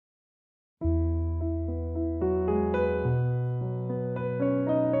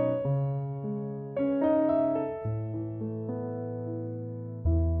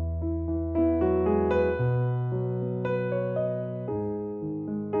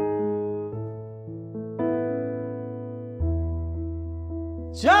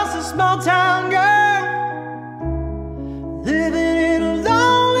small town girl living in a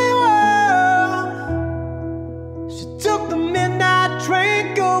lonely world. She took the midnight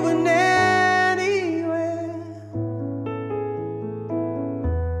train going anywhere.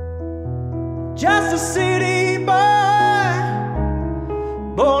 Just a city boy,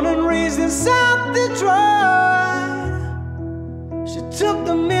 born and raised in South Detroit. She took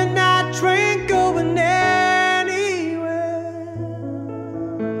the midnight train going anywhere.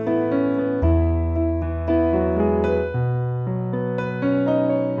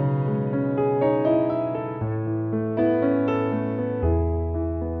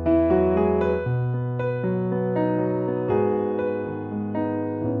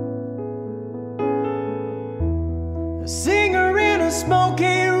 A singer in a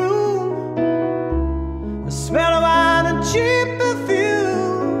smoky room, a smell of wine and cheap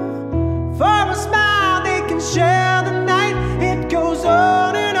perfume. For a smile they can share the night. It goes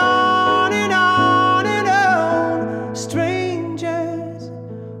on and on and on and on. Strangers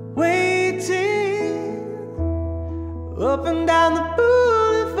waiting up and down the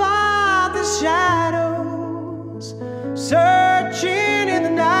boulevard. The shadows searching in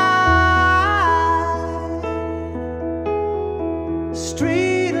the night.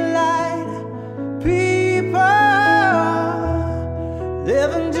 Street light people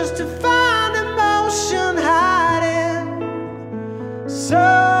living just to find emotion hiding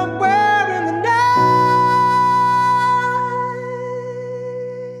somewhere in the night.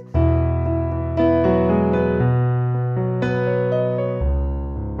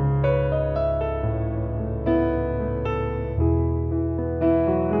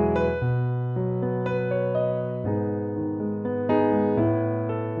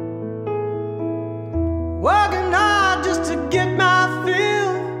 Working hard just to get my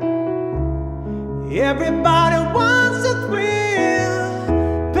fill. Everybody wants a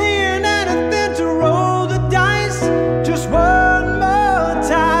thrill, paying anything to roll the dice just one more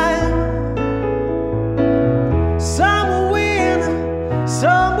time. Some will win,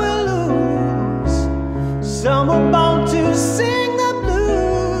 some will lose. Some are born to sing the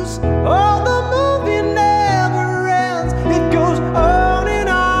blues. Oh, the movie never ends. It goes on and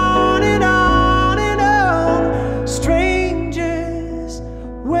on and on and on. Strangers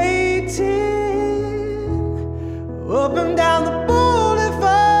waiting up and down the